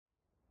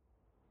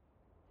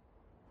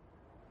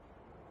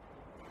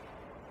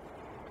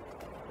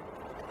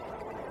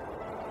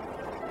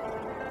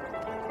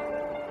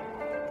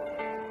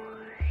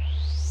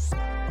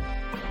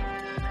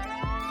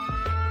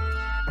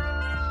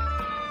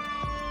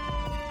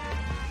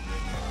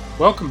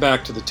Welcome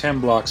back to the 10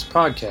 Blocks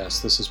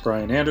podcast. This is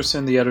Brian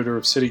Anderson, the editor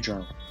of City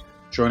Journal.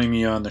 Joining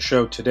me on the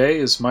show today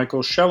is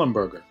Michael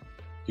Shellenberger.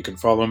 You can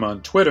follow him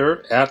on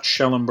Twitter at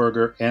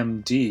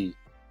ShellenbergerMD.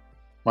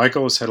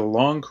 Michael has had a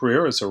long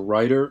career as a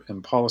writer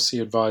and policy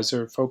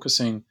advisor,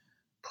 focusing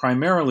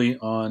primarily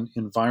on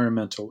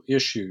environmental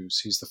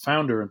issues. He's the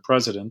founder and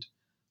president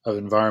of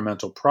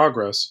Environmental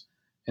Progress,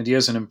 and he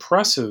has an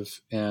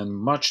impressive and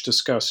much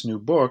discussed new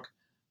book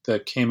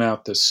that came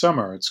out this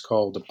summer. It's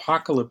called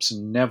Apocalypse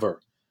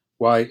Never: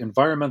 Why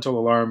Environmental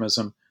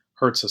Alarmism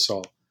Hurts Us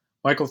All.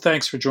 Michael,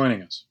 thanks for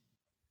joining us.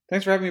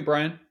 Thanks for having me,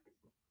 Brian.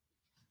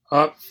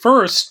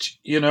 First,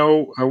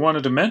 I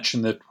wanted to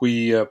mention that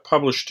we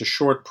published a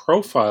short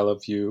profile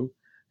of you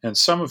and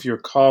some of your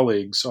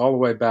colleagues all the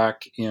way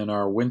back in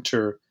our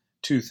winter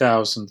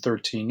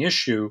 2013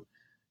 issue.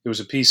 There was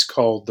a piece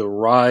called The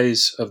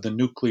Rise of the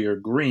Nuclear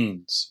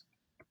Greens.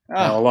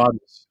 Now,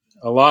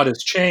 a lot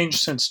has changed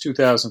since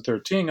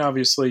 2013,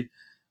 obviously.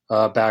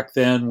 Back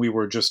then, we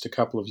were just a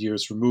couple of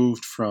years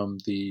removed from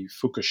the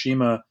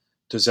Fukushima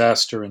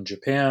disaster in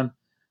Japan.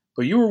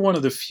 But you were one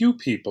of the few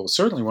people,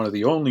 certainly one of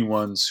the only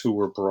ones who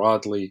were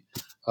broadly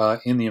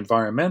in the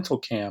environmental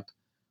camp,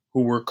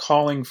 who were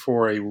calling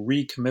for a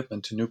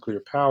recommitment to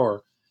nuclear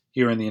power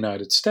here in the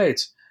United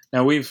States.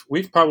 Now, we've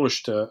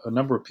published a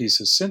number of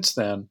pieces since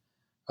then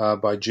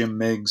by Jim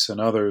Miggs and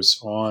others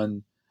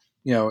on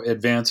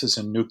advances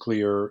in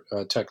nuclear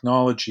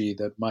technology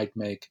that might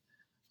make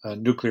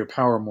nuclear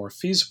power more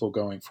feasible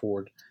going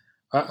forward.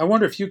 I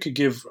wonder if you could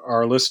give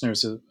our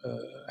listeners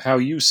how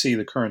you see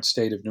the current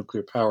state of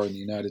nuclear power in the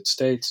United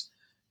States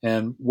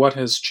and what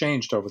has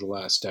changed over the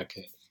last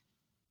decade.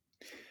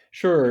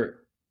 Sure.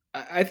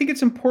 I think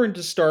it's important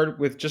to start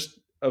with just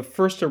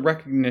first a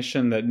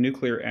recognition that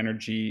nuclear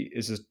energy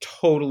is a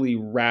totally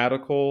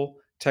radical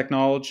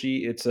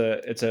technology. It's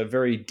a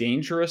very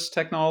dangerous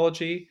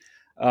technology.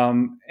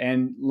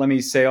 And let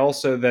me say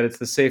also that it's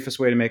the safest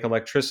way to make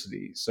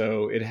electricity.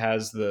 So it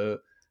has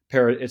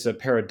it's a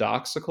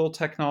paradoxical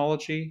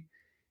technology.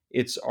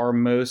 It's our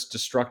most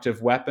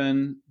destructive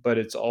weapon, but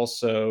it's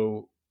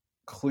also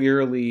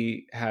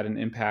clearly had an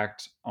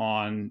impact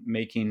on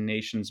making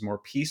nations more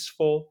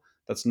peaceful.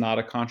 That's not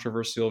a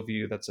controversial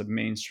view. That's a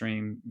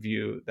mainstream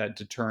view, that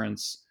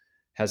deterrence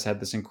has had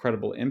this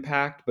incredible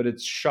impact, but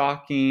it's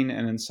shocking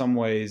and in some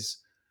ways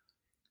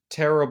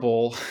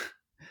terrible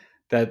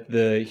that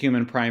the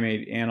human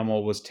primate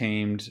animal was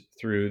tamed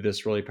through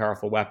this really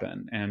powerful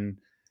weapon. And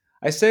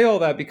I say all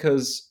that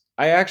because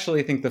I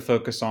actually think the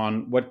focus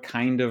on what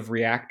kind of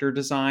reactor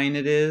design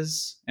it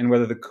is and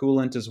whether the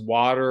coolant is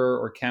water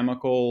or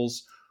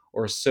chemicals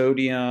or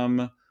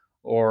sodium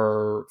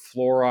or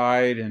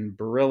fluoride and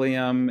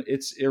beryllium,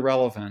 it's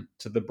irrelevant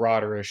to the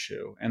broader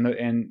issue. And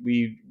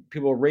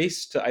people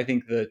race to, I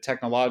think, the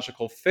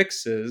technological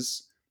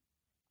fixes.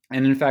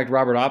 And in fact,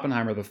 Robert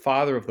Oppenheimer, the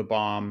father of the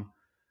bomb,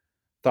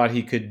 thought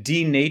he could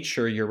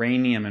denature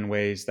uranium in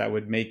ways that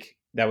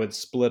would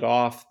split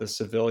off the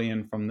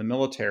civilian from the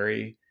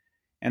military.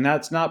 And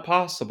that's not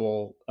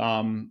possible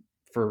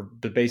for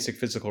the basic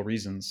physical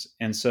reasons.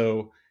 And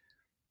so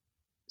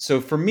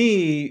for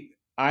me,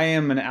 I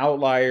am an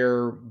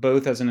outlier,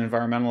 both as an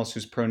environmentalist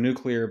who's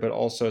pro-nuclear, but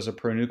also as a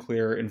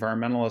pro-nuclear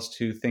environmentalist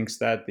who thinks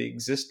that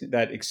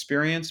that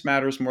experience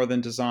matters more than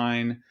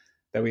design,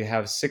 that we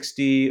have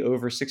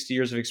over 60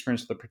 years of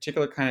experience with a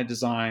particular kind of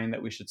design,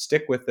 that we should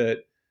stick with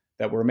it,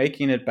 that we're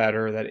making it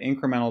better, that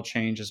incremental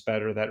change is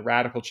better, that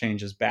radical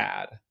change is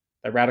bad,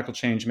 that radical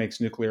change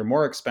makes nuclear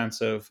more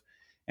expensive,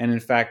 and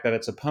in fact, that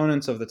it's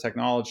opponents of the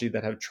technology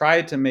that have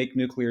tried to make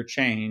nuclear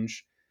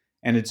change,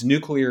 and it's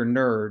nuclear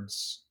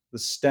nerds, the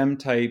STEM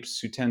types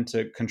who tend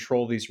to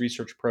control these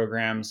research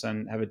programs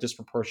and have a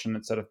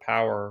disproportionate set of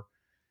power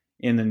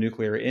in the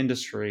nuclear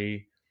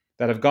industry,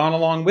 that have gone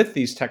along with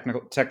these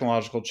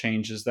technological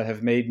changes that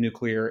have made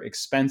nuclear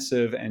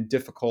expensive and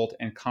difficult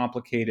and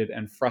complicated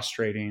and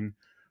frustrating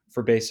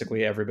for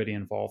basically everybody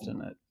involved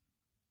in it.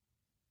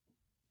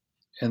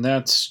 And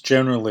that's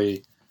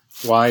generally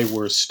why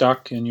we're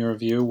stuck, in your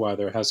view, why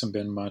there hasn't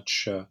been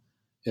much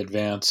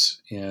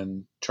advance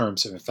in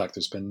terms of, in fact,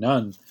 there's been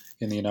none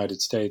in the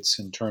United States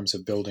in terms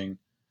of building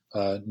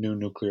new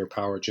nuclear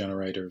power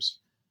generators.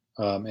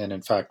 And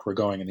in fact, we're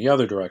going in the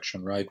other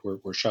direction, right?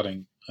 We're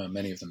shutting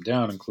many of them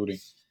down, including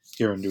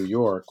here in New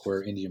York,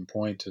 where Indian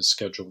Point is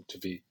scheduled to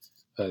be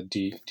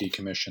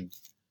decommissioned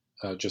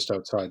just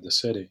outside the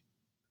city.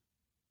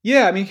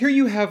 Yeah, I mean, here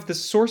you have the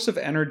source of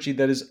energy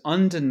that is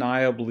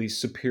undeniably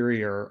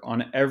superior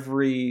on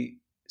every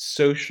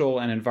social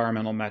and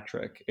environmental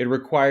metric. It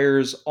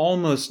requires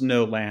almost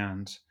no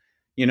land.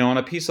 On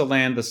a piece of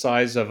land the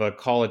size of a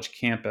college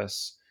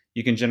campus,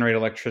 you can generate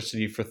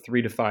electricity for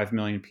 3 to 5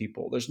 million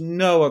people. There's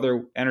no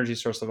other energy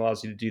source that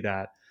allows you to do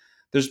that.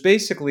 They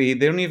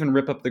don't even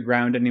rip up the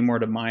ground anymore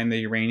to mine the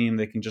uranium.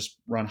 They can just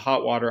run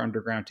hot water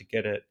underground to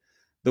get it.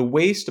 The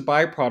waste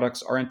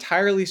byproducts are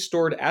entirely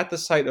stored at the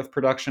site of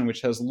production,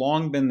 which has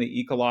long been the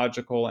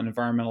ecological and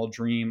environmental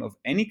dream of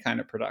any kind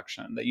of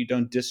production, that you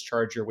don't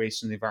discharge your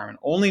waste in the environment.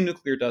 Only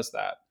nuclear does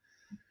that.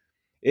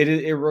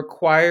 It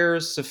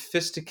requires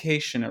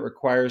sophistication. It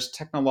requires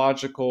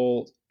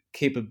technological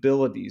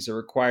capabilities. It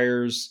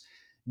requires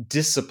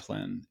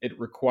discipline. It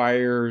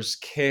requires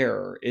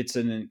care.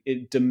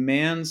 It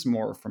demands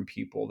more from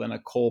people than a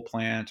coal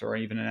plant or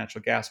even a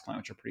natural gas plant,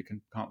 which are pretty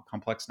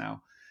complex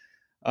now.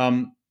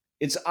 Um,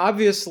 it's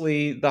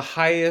obviously the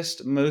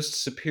highest,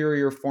 most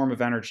superior form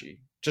of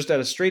energy, just at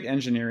a straight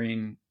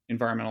engineering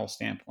environmental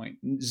standpoint.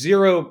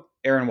 Zero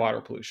air and water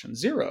pollution,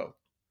 zero,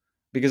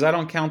 because I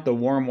don't count the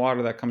warm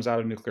water that comes out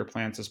of nuclear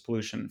plants as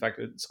pollution. In fact,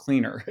 it's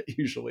cleaner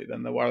usually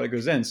than the water that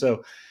goes in.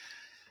 So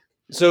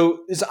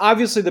it's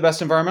obviously the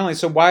best environmentally.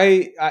 So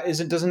why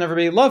doesn't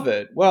everybody love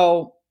it?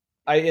 Well,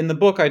 in the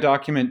book I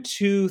document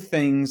two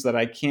things that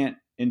I can't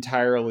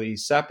entirely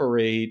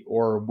separate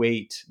or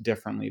weight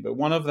differently. But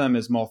one of them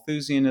is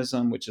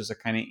Malthusianism, which is a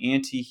kind of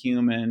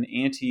anti-human,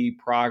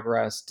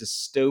 anti-progress,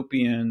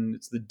 dystopian.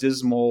 It's the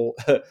dismal,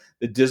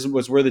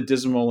 was where the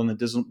dismal and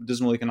the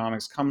dismal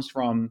economics comes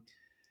from.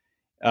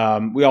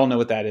 We all know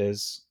what that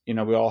is.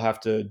 We all have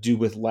to do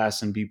with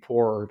less and be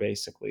poorer,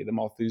 basically, the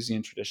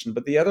Malthusian tradition.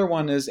 But the other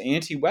one is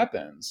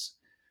anti-weapons.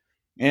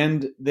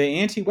 And the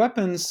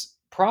anti-weapons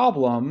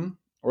problem,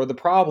 or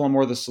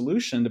the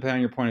solution, depending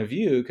on your point of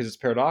view, because it's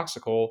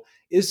paradoxical,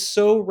 is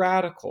so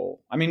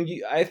radical. I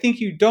mean, I think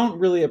people don't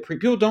really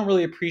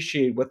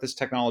appreciate what this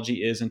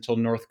technology is until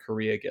North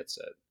Korea gets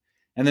it.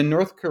 And then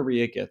North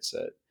Korea gets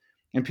it.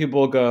 And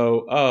people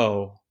go,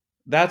 oh,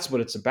 that's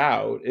what it's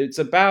about. It's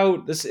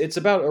about this. It's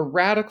about a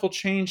radical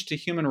change to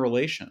human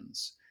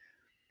relations.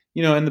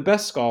 And the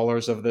best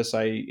scholars of this,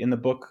 in the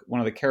book, one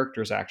of the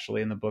characters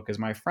actually in the book is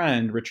my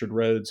friend Richard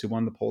Rhodes, who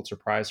won the Pulitzer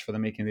Prize for the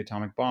making of the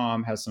atomic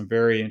bomb, has some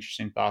very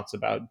interesting thoughts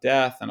about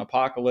death and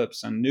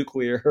apocalypse and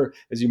nuclear,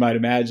 as you might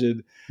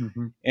imagine.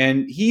 Mm-hmm.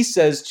 And he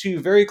says too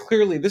very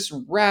clearly, this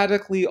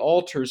radically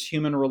alters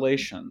human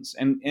relations,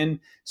 and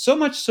so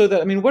much so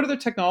that, I mean, what other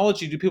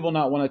technology do people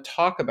not want to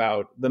talk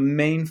about the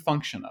main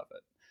function of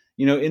it?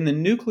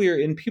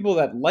 In people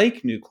that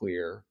like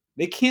nuclear,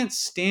 they can't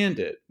stand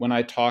it when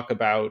I talk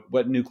about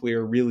what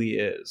nuclear really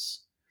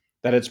is,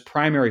 that its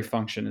primary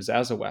function is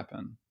as a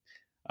weapon,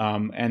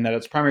 and that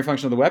its primary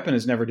function of the weapon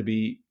is never to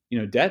be,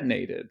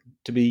 detonated,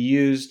 to be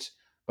used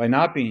by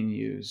not being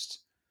used.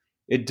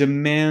 It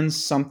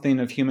demands something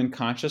of human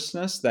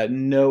consciousness that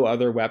no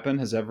other weapon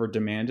has ever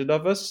demanded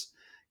of us.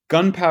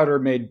 Gunpowder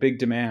made big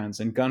demands,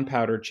 and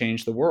gunpowder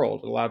changed the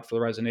world. It allowed for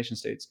the rise of nation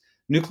states.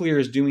 Nuclear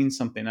is doing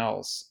something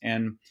else,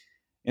 and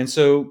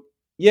so,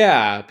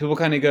 yeah, people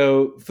kind of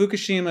go,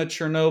 Fukushima,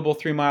 Chernobyl,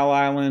 3 Mile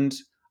Island.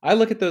 I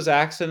look at those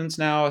accidents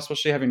now,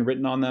 especially having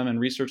written on them and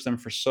researched them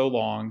for so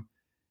long.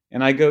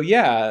 And I go,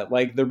 yeah,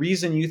 like the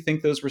reason you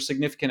think those were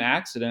significant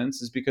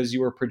accidents is because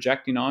you were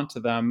projecting onto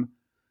them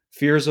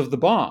fears of the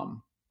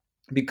bomb.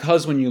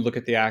 Because when you look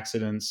at the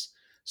accidents,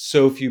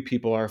 so few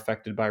people are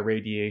affected by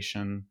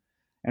radiation.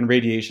 And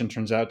radiation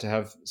turns out to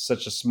have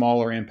such a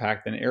smaller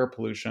impact than air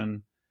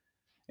pollution.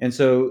 And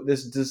so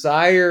this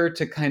desire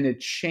to kind of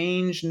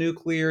change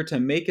nuclear, to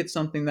make it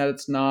something that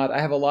it's not. I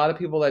have a lot of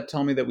people that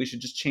tell me that we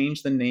should just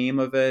change the name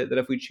of it, that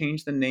if we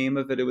change the name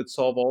of it, it would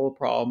solve all the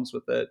problems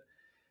with it.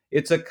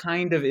 It's a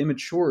kind of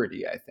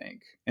immaturity, I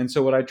think. And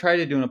so what I try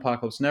to do in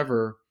Apocalypse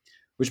Never,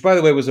 which by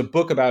the way was a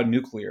book about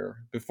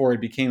nuclear before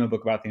it became a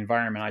book about the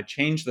environment, I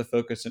changed the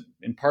focus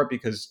in part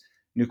because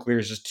nuclear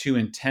is just too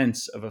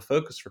intense of a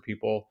focus for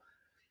people.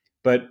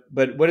 But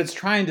what it's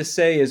trying to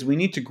say is we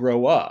need to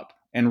grow up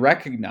and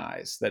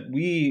recognize that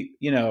we,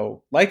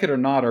 like it or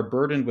not, are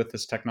burdened with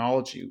this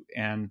technology,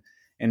 and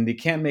you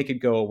can't make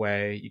it go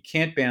away. You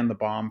can't ban the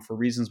bomb for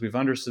reasons we've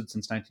understood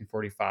since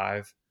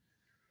 1945.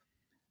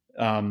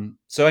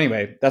 So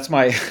anyway, that's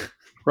my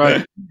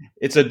Right.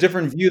 It's a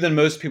different view than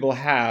most people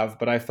have,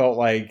 but I felt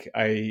like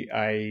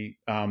I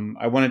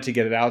wanted to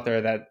get it out there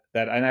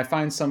and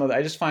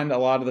I just find a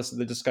lot of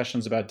the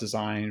discussions about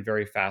design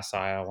very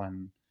facile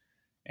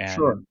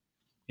Sure. and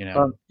you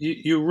know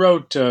You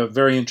wrote a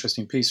very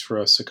interesting piece for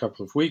us a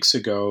couple of weeks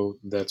ago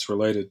that's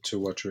related to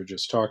what you were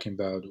just talking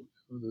about.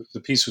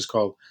 The piece was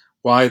called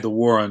Why the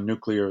War on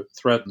Nuclear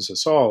Threatens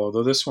Us All,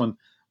 although this one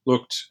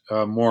looked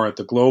more at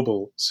the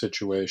global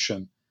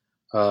situation,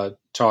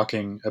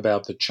 talking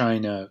about the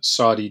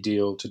China-Saudi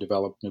deal to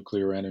develop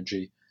nuclear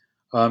energy.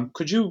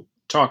 Could you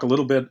talk a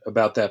little bit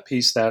about that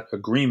piece, that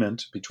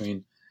agreement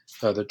between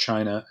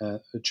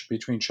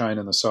between China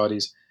and the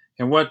Saudis,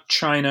 and what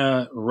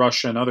China,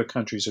 Russia, and other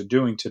countries are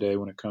doing today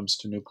when it comes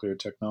to nuclear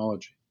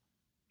technology?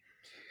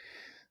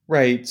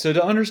 Right. So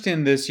to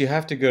understand this, you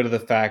have to go to the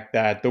fact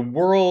that the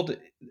world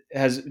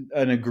has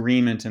an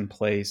agreement in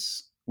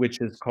place, which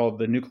is called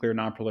the Nuclear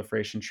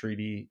Nonproliferation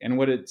Treaty. And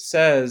what it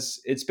says,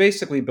 it's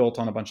basically built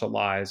on a bunch of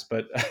lies,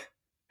 but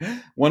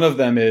one of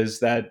them is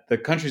that the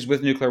countries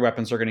with nuclear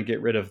weapons are going to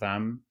get rid of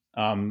them.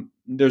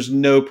 There's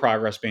no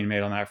progress being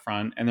made on that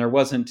front, and there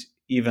wasn't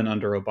even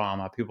under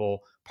Obama.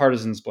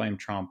 Partisans blame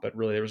Trump, but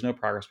really there was no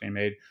progress being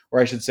made. Or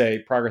I should say,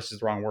 progress is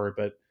the wrong word,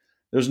 but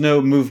there's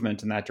no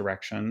movement in that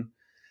direction.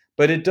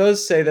 But it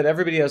does say that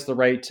everybody has the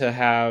right to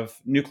have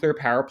nuclear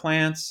power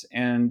plants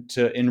and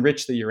to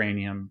enrich the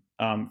uranium.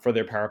 for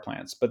their power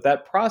plants. But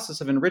that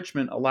process of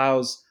enrichment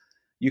allows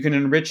you can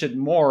enrich it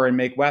more and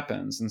make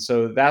weapons. And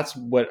so that's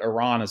what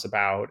Iran is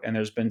about. And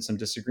there's been some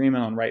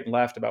disagreement on right and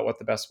left about what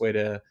the best way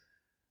to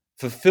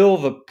fulfill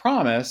the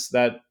promise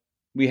that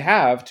we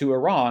have to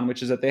Iran,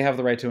 which is that they have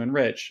the right to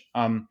enrich.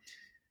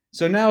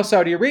 So now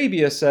Saudi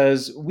Arabia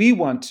says we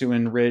want to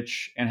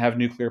enrich and have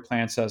nuclear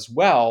plants as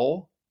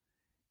well.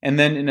 And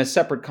then in a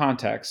separate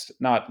context,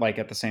 not like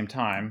at the same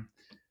time,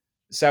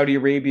 Saudi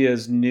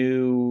Arabia's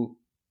new,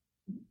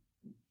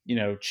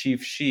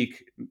 chief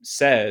sheikh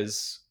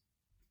says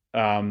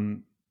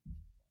that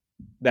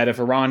if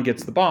Iran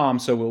gets the bomb,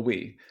 so will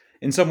we.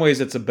 In some ways,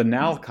 it's a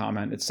banal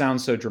comment. It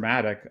sounds so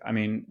dramatic. I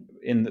mean,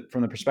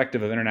 from the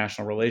perspective of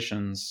international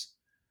relations,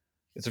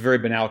 it's a very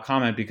banal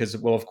comment because,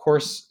 well, of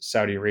course,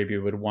 Saudi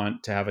Arabia would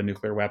want to have a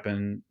nuclear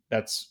weapon.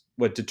 That's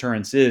what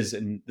deterrence is.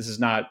 And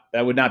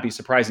that would not be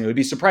surprising. It would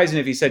be surprising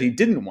if he said he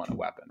didn't want a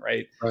weapon,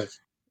 right? Right.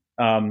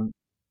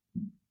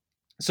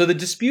 So the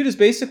dispute is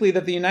basically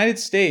that the United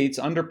States,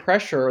 under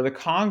pressure, or the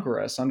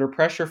Congress, under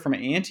pressure from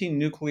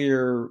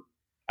anti-nuclear,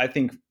 I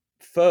think,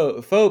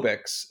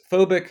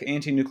 phobic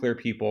anti-nuclear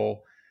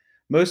people,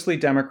 mostly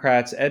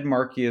Democrats. Ed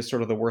Markey is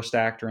sort of the worst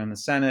actor in the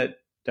Senate,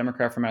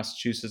 Democrat from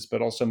Massachusetts,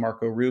 but also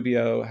Marco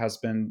Rubio has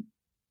been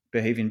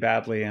behaving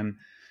badly, and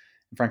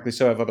frankly,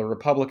 so have other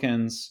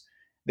Republicans.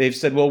 They've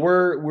said, well,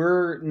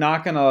 we're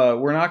not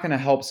gonna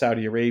help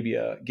Saudi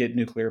Arabia get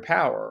nuclear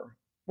power.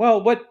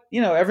 Well,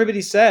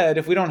 everybody said,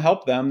 if we don't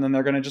help them, then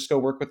they're going to just go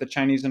work with the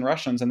Chinese and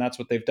Russians, and that's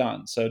what they've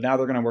done. So now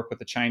they're going to work with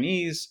the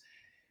Chinese.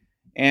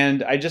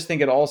 And I just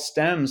think it all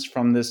stems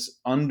from this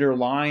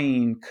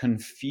underlying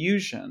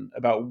confusion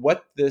about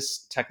what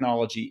this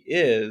technology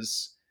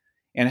is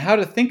and how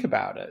to think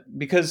about it.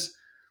 Because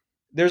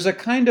there's a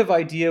kind of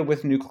idea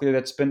with nuclear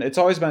it's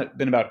always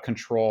been about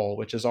control,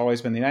 which has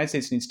always been the United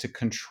States needs to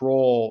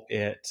control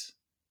it.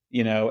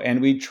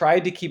 And we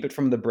tried to keep it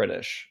from the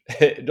British.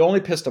 It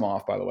only pissed them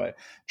off, by the way.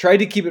 Tried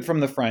to keep it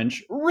from the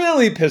French.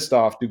 Really pissed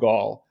off de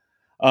Gaulle.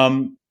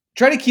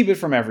 Try to keep it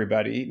from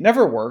everybody.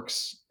 Never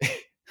works.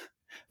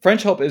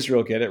 French help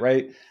Israel get it,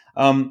 right?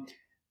 And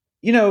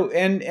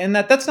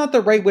that's not the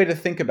right way to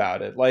think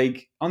about it.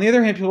 Like, on the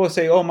other hand, people will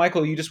say, oh,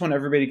 Michael, you just want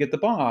everybody to get the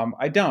bomb.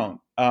 I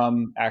don't.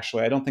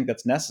 Actually, I don't think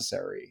that's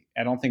necessary.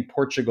 I don't think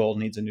Portugal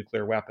needs a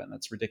nuclear weapon.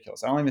 That's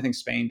ridiculous. I don't even think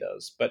Spain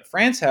does. But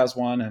France has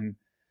one, and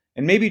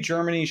maybe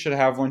Germany should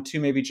have one too,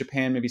 maybe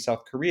Japan, maybe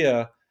South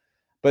Korea.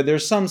 But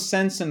there's some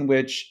sense in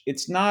which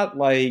it's not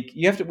like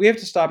we have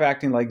to stop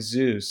acting like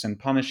Zeus and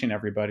punishing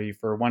everybody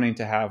for wanting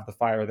to have the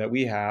fire that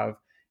we have,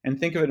 and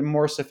think of it in a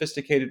more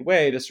sophisticated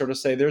way to sort of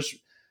say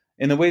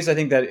in the ways I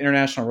think that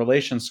international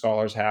relations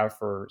scholars have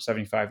for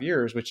 75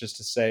 years, which is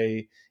to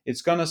say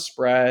it's going to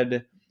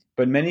spread,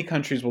 but many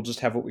countries will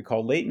just have what we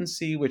call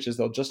latency, which is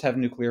they'll just have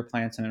nuclear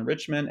plants and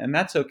enrichment, and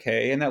that's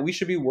okay, and that we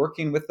should be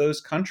working with those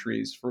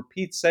countries for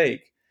Pete's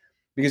sake.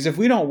 Because if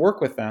we don't work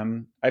with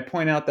them, I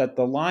point out that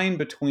the line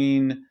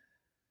between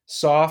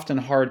soft and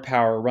hard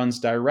power runs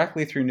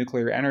directly through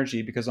nuclear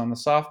energy, because on the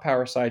soft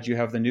power side, you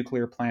have the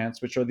nuclear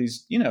plants, which are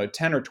these, $10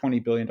 or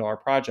 $20 billion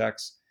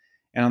projects.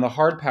 And on the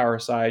hard power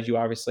side, you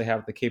obviously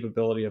have the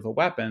capability of a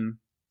weapon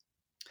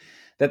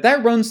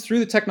that runs through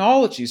the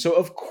technology. So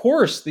of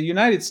course, the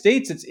United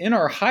States, it's in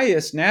our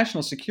highest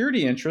national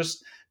security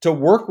interest to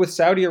work with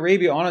Saudi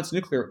Arabia on its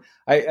nuclear.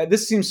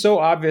 This seems so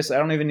obvious. I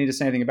don't even need to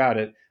say anything about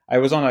it. I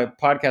was on a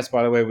podcast,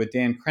 by the way, with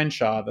Dan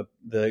Crenshaw,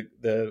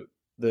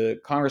 the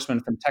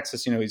congressman from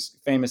Texas. He's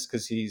famous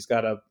because he's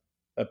got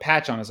a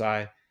patch on his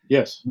eye.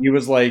 Yes. He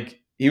was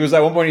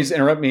at one point, he's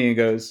interrupted me and he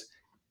goes,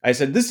 I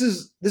said, this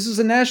is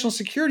a national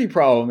security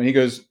problem. And he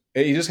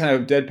just kind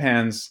of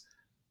deadpans,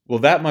 well,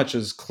 that much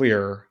is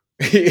clear.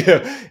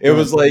 It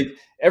was like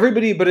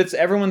everybody, but it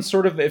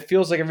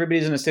feels like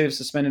everybody's in a state of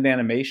suspended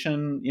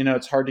animation.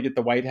 It's hard to get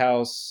the White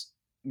House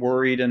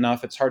worried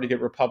enough. It's hard to get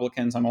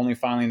Republicans. I'm only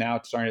finally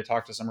now starting to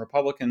talk to some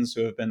Republicans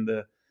who have been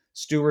the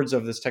stewards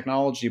of this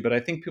technology, but I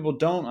think people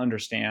don't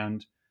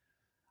understand.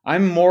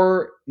 I'm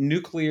more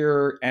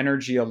nuclear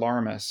energy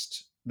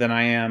alarmist than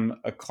I am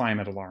a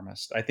climate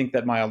alarmist. I think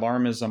that my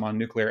alarmism on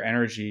nuclear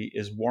energy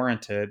is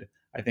warranted.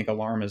 I think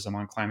alarmism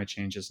on climate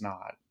change is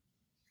not.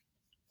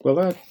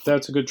 Well,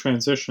 that's a good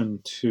transition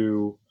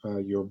to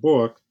your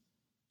book,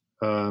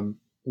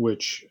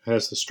 which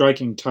has the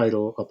striking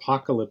title,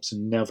 Apocalypse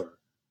Never,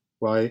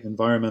 Why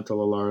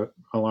Environmental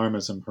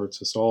Alarmism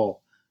Hurts Us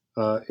All.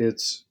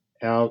 It's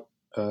out,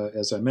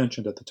 as I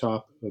mentioned at the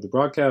top of the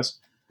broadcast,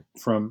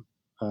 from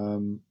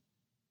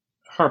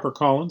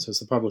HarperCollins, as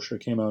the publisher,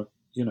 came out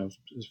a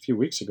few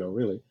weeks ago,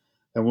 really.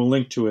 And we'll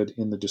link to it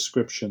in the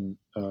description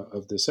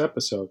of this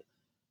episode.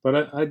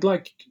 But I'd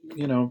like,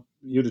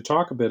 you to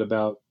talk a bit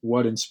about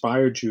what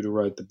inspired you to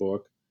write the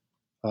book,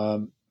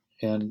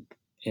 and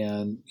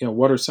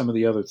what are some of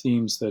the other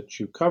themes that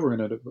you cover in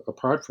it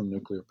apart from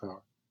nuclear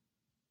power.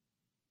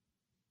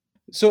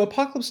 So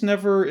Apocalypse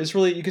Never is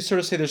really, you could sort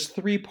of say there's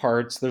three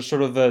parts. There's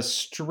sort of a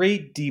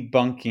straight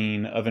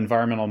debunking of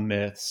environmental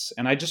myths,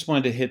 and I just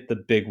wanted to hit the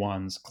big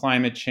ones: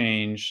 climate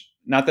change,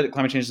 not that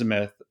climate change is a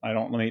myth.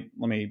 Let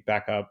me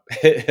back up.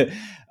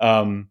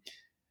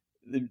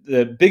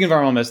 The big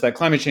environmental myths that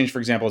climate change, for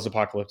example, is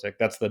apocalyptic.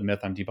 That's the myth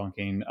I'm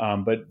debunking.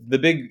 But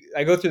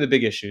I go through the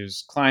big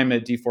issues: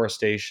 climate,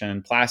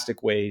 deforestation,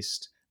 plastic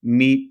waste,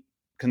 meat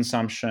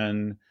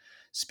consumption,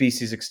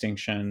 species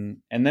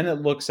extinction. And then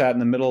it looks at, in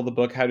the middle of the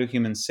book, how do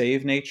humans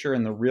save nature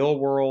in the real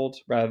world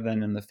rather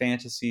than in the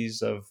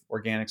fantasies of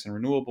organics and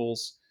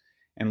renewables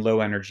and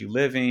low energy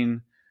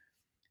living.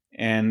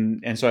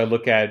 And so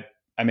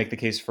I make the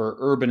case for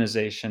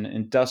urbanization,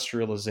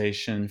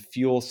 industrialization,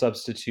 fuel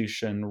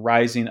substitution,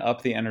 rising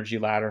up the energy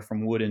ladder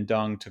from wood and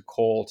dung to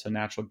coal to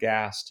natural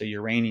gas to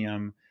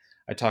uranium.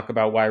 I talk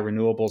about why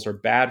renewables are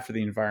bad for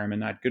the environment,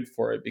 not good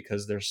for it,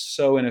 because they're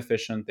so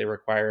inefficient. They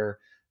require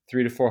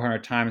 300 to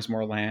 400 times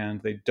more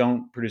land. They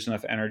don't produce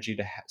enough energy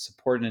to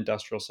support an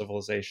industrial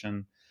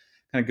civilization.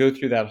 Kind of go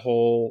through that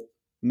whole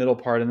middle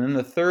part. And then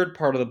the third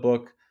part of the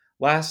book,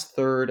 last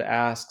third,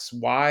 asks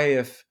why,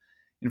 if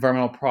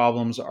environmental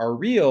problems are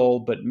real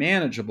but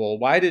manageable,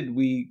 why did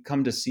we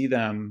come to see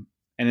them,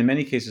 and in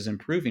many cases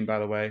improving, by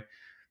the way,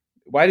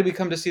 why did we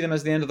come to see them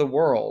as the end of the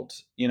world?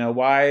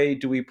 Why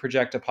do we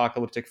project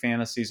apocalyptic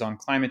fantasies on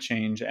climate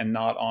change and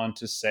not on,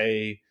 to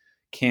say,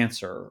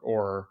 cancer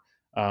or,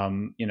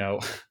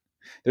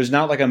 there's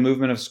not like a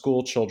movement of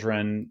school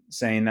children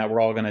saying that we're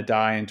all going to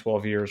die in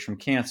 12 years from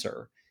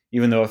cancer,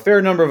 even though a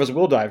fair number of us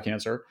will die of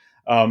cancer.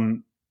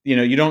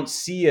 You don't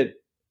see it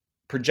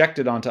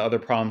projected onto other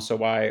problems. So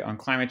why on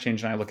climate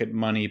change, and I look at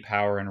money,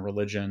 power, and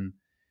religion.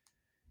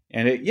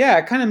 And it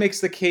kind of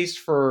makes the case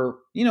for,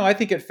 I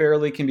think it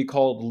fairly can be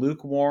called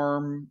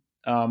lukewarm.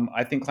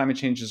 I think climate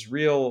change is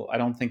real. I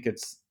don't think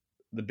it's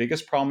the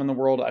biggest problem in the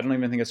world. I don't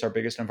even think it's our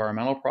biggest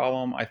environmental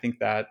problem. I think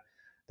that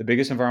the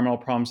biggest environmental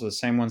problems are the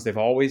same ones they've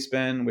always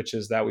been, which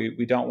is that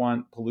we don't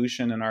want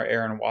pollution in our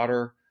air and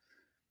water.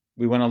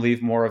 We want to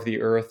leave more of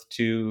the earth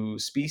to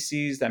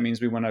species. That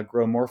means we want to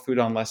grow more food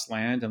on less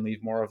land and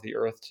leave more of the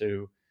earth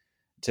to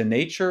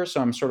nature. So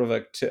I'm sort of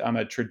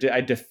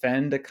I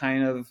defend a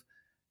kind of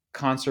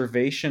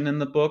conservation in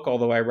the book,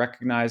 although I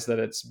recognize that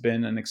it's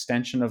been an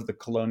extension of the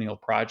colonial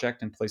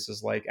project in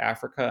places like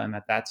Africa, and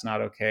that's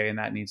not okay, and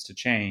that needs to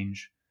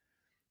change,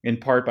 in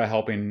part by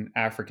helping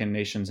African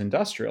nations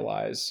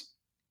industrialize.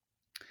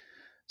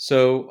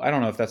 So I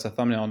don't know if that's a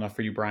thumbnail enough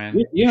for you,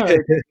 Brian. Yeah,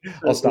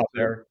 I'll stop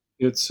there.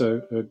 it's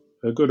a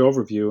good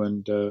overview,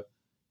 and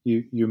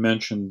you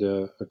mentioned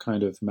a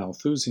kind of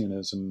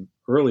Malthusianism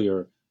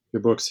earlier.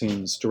 Your book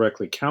seems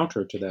directly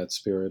counter to that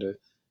spirit.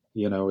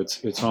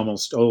 It's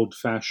almost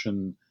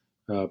old-fashioned,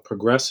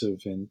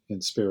 progressive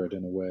in spirit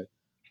in a way,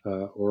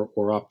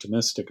 or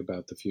optimistic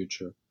about the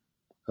future.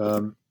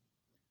 Um,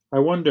 I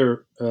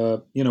wonder,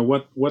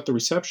 what the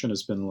reception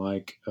has been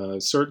like.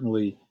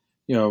 Certainly,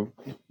 you know,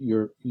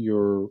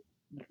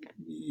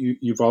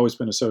 you've always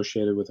been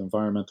associated with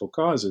environmental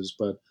causes,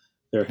 but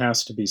there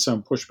has to be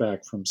some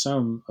pushback from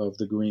some of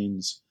the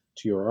Greens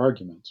to your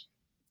arguments.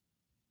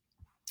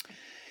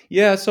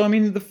 Yeah, so I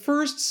mean, the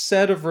first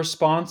set of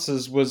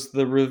responses was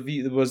the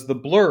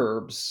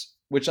blurbs,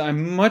 which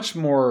I'm much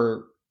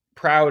more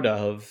proud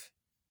of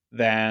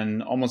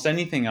than almost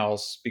anything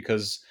else,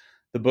 because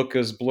the book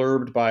is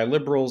blurbed by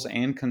liberals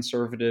and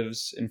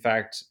conservatives. In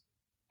fact,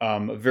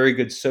 a very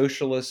good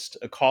socialist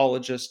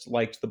ecologist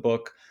liked the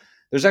book.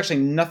 There's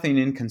actually nothing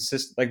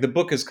inconsistent. Like, the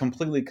book is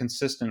completely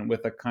consistent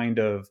with a kind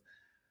of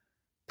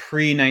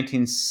pre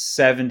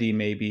 1970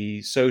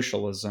 maybe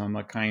socialism,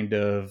 a kind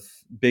of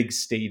big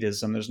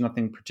statism. There's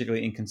nothing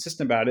particularly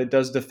inconsistent about it. It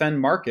does defend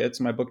markets.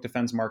 My book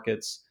defends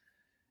markets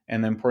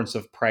and the importance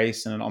of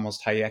price in an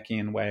almost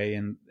Hayekian way,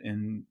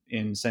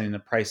 in sending a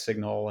price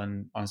signal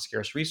and on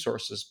scarce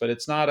resources. But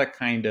it's not a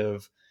kind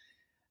of,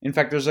 in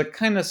fact, there's a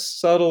kind of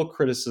subtle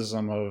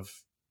criticism of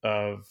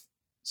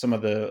some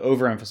of the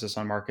overemphasis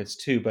on markets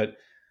too. But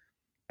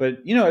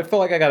it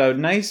felt like I got a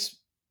nice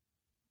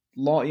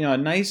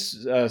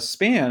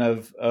span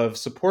of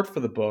support for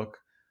the book.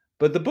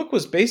 But the book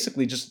was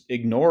basically just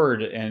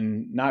ignored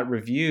and not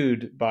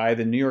reviewed by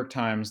the New York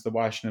Times, the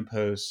Washington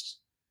Post,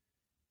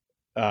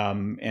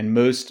 and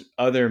most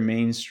other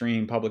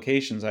mainstream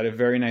publications. I had a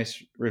very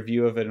nice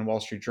review of it in Wall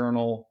Street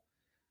Journal,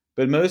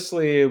 but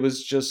mostly it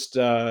was just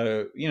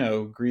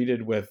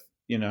greeted with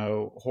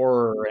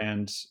horror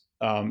and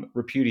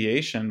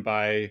repudiation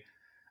by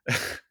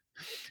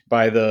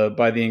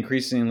the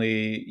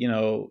increasingly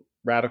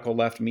radical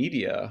left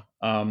media.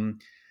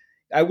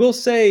 I will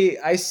say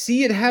I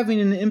see it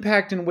having an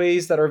impact in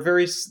ways that are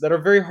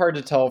very hard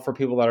to tell for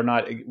people that are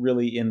not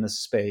really in the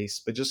space,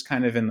 but just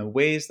kind of in the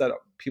ways that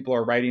people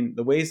are writing,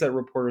 the ways that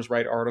reporters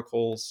write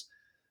articles,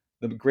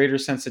 the greater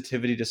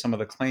sensitivity to some of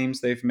the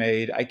claims they've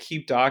made. I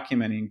keep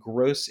documenting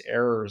gross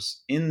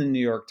errors in the New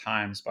York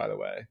Times, by the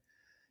way,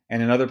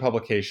 and in other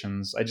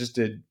publications. I just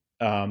did,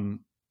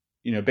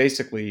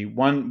 basically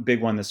one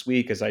big one this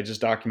week is I just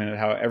documented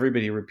how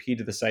everybody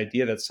repeated this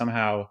idea that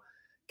somehow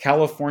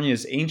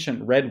California's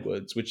ancient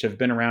redwoods, which have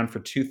been around for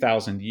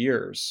 2,000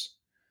 years,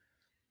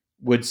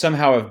 would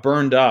somehow have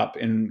burned up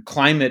in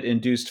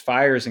climate-induced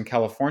fires in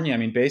California. I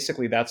mean,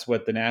 basically, that's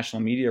what the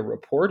national media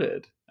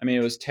reported. I mean,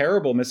 it was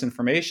terrible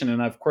misinformation.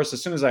 And of course,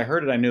 as soon as I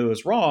heard it, I knew it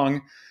was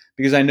wrong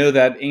because I know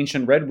that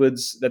ancient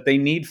redwoods, that they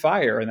need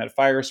fire and that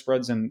fire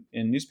spreads in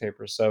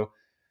newspapers. So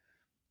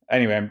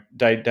anyway, I'm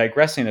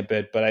digressing a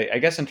bit, but I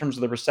guess in terms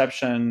of the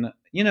reception,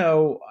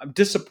 I'm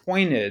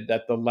disappointed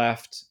that the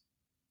left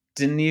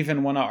didn't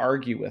even want to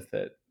argue with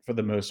it for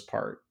the most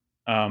part.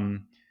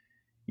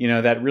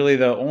 That really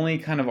the only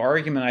kind of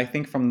argument I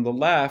think from the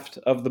left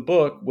of the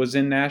book was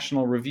in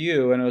National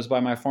Review, and it was by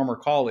my former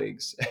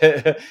colleagues.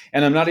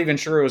 And I'm not even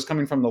sure it was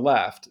coming from the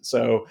left.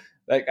 So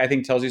that, I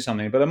think, tells you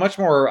something. But a much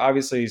more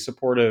obviously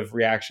supportive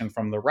reaction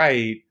from the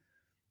right,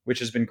 which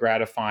has been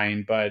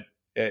gratifying. But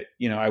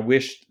I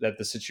wish that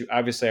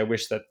I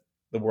wish that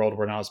the world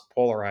were not as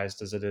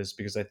polarized as it is,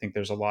 because I think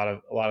there's a lot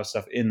of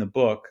stuff in the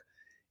book.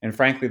 And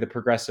frankly, the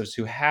progressives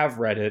who have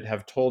read it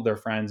have told their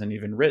friends and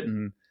even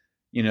written,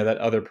 that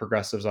other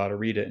progressives ought to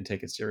read it and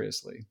take it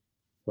seriously.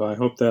 Well, I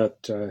hope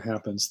that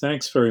happens.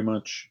 Thanks very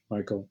much,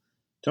 Michael.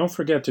 Don't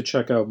forget to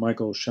check out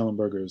Michael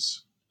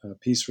Shellenberger's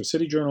piece for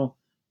City Journal,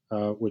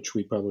 which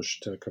we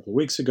published a couple of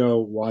weeks ago,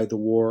 Why the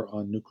War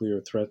on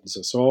Nuclear Threatens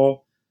Us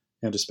All.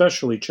 And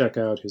especially check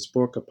out his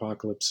book,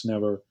 Apocalypse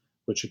Never,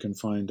 which you can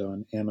find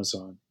on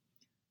Amazon.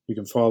 You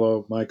can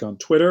follow Mike on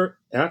Twitter,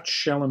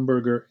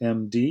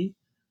 @ShellenbergerMD,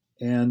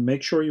 and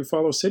make sure you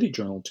follow City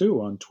Journal, too,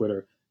 on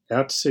Twitter,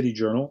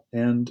 @CityJournal,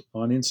 and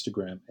on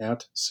Instagram,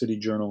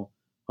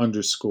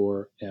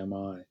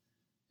 @CityJournal_MI.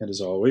 And as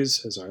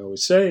always, as I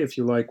always say, if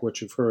you like what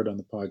you've heard on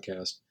the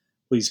podcast,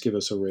 please give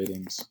us a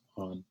ratings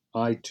on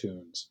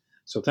iTunes.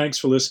 So thanks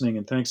for listening,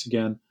 and thanks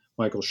again,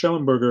 Michael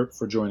Shellenberger,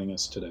 for joining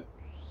us today.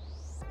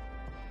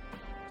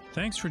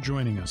 Thanks for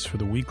joining us for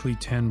the weekly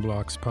 10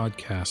 Blocks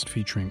podcast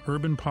featuring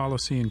urban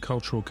policy and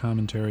cultural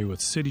commentary with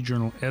City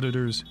Journal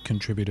editors,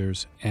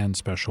 contributors, and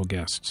special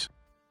guests.